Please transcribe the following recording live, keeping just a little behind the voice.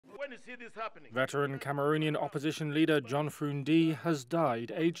you see this happening. Veteran Cameroonian opposition leader Fru Ndi has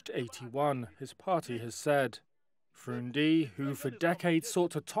died aged 81, his party has said. Fru Ndi, who for decades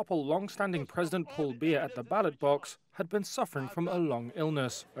sought to topple long-standing President Paul Biya at the ballot box, had been suffering from a long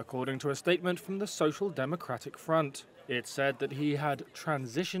illness, according to a statement from the Social Democratic Front. It said that he had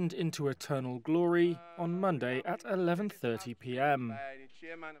transitioned into eternal glory on Monday at 11:30 p.m.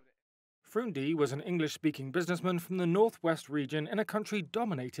 Fru Ndi was an English-speaking businessman from the northwest region in a country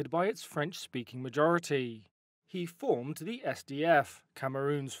dominated by its French-speaking majority. He formed the SDF,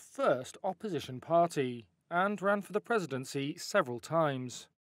 Cameroon's first opposition party, and ran for the presidency several times.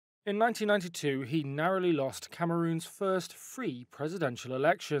 In 1992, he narrowly lost Cameroon's first free presidential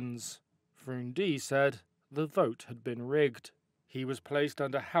elections. Fru Ndi said the vote had been rigged. He was placed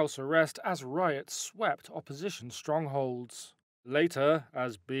under house arrest as riots swept opposition strongholds. Later,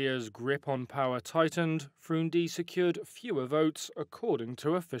 as Biya's grip on power tightened, Fru Ndi secured fewer votes according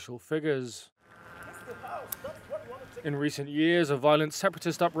to official figures. In recent years, a violent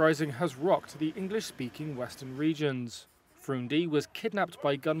separatist uprising has rocked the English-speaking western regions. Fru Ndi was kidnapped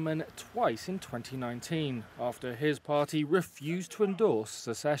by gunmen twice in 2019 after his party refused to endorse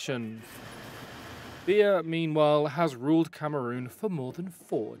secession. Biya, meanwhile, has ruled Cameroon for more than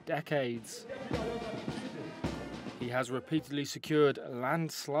 4 decades. He has repeatedly secured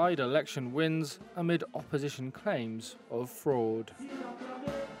landslide election wins amid opposition claims of fraud.